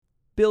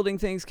Building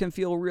things can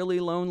feel really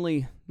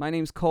lonely. My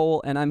name's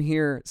Cole, and I'm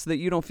here so that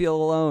you don't feel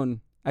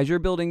alone. As you're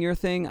building your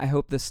thing, I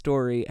hope this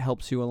story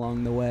helps you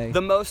along the way.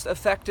 The most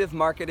effective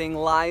marketing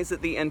lies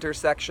at the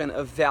intersection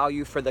of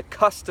value for the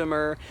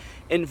customer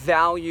and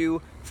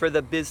value for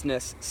the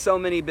business. So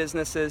many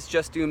businesses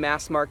just do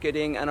mass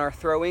marketing and are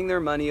throwing their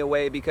money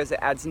away because it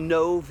adds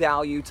no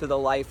value to the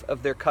life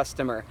of their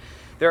customer.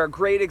 There are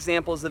great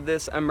examples of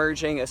this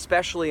emerging,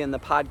 especially in the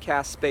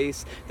podcast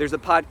space. There's a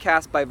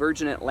podcast by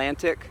Virgin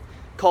Atlantic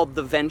called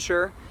The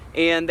Venture,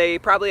 and they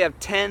probably have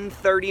 10,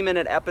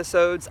 30-minute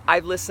episodes.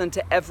 I've listened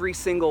to every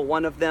single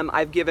one of them.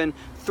 I've given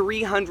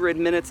 300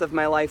 minutes of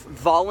my life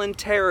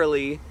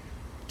voluntarily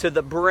to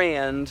the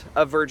brand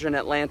of Virgin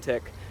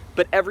Atlantic.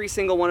 But every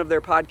single one of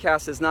their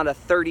podcasts is not a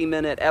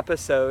 30-minute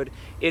episode.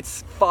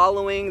 It's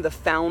following the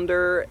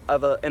founder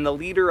and the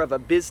leader of a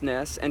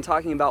business and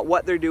talking about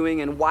what they're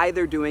doing and why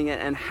they're doing it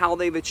and how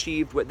they've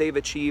achieved what they've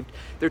achieved.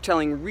 They're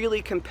telling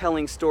really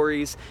compelling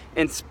stories,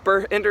 and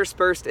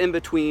interspersed in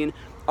between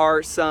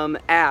are some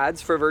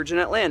ads for Virgin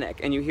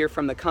Atlantic, and you hear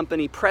from the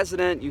company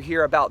president, you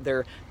hear about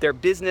their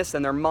business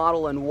and their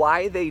model and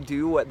why they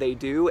do what they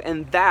do,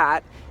 and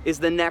that is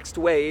the next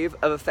wave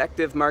of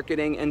effective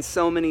marketing, and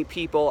so many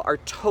people are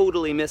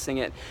totally missing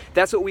it.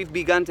 That's what we've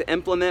begun to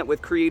implement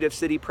with Creative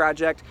City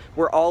Project.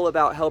 We're all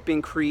about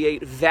helping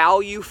create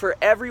value for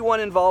everyone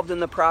involved in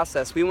the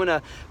process. We want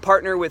to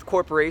partner with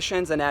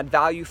corporations and add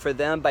value for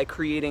them by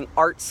creating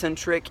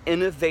art-centric,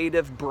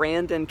 innovative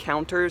brand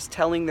encounters,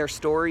 telling their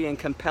story in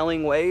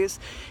compelling ways.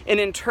 And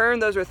in turn,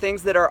 those are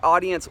things that our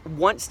audience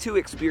wants to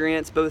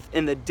experience both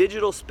in the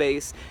digital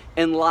space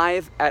and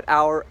live at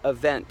our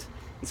event.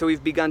 And so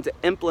we've begun to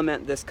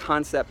implement this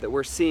concept that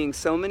we're seeing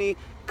so many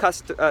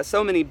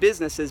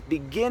businesses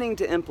beginning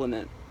to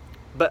implement,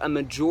 but a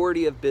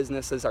majority of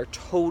businesses are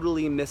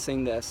totally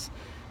missing this.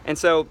 And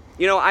so,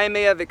 I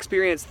may have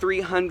experienced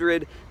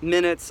 300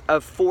 minutes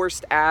of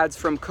forced ads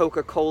from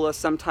Coca-Cola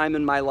sometime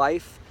in my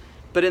life,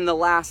 but in the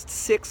last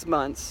 6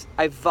 months,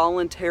 I've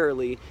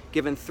voluntarily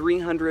given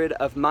 300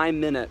 of my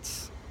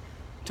minutes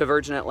to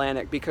Virgin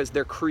Atlantic because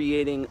they're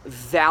creating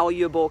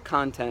valuable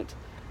content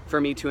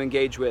for me to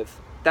engage with.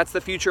 That's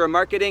the future of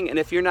marketing, and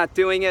if you're not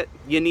doing it,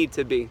 you need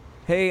to be.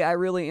 Hey, I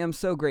really am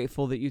so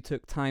grateful that you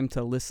took time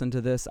to listen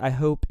to this. I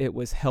hope it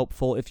was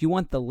helpful. If you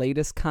want the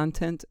latest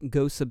content,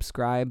 go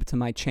subscribe to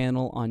my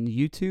channel on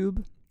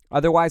YouTube.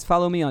 Otherwise,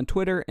 follow me on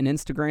Twitter and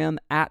Instagram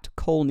at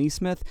Cole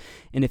Neesmith.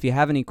 And if you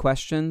have any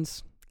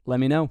questions,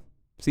 let me know.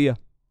 See ya.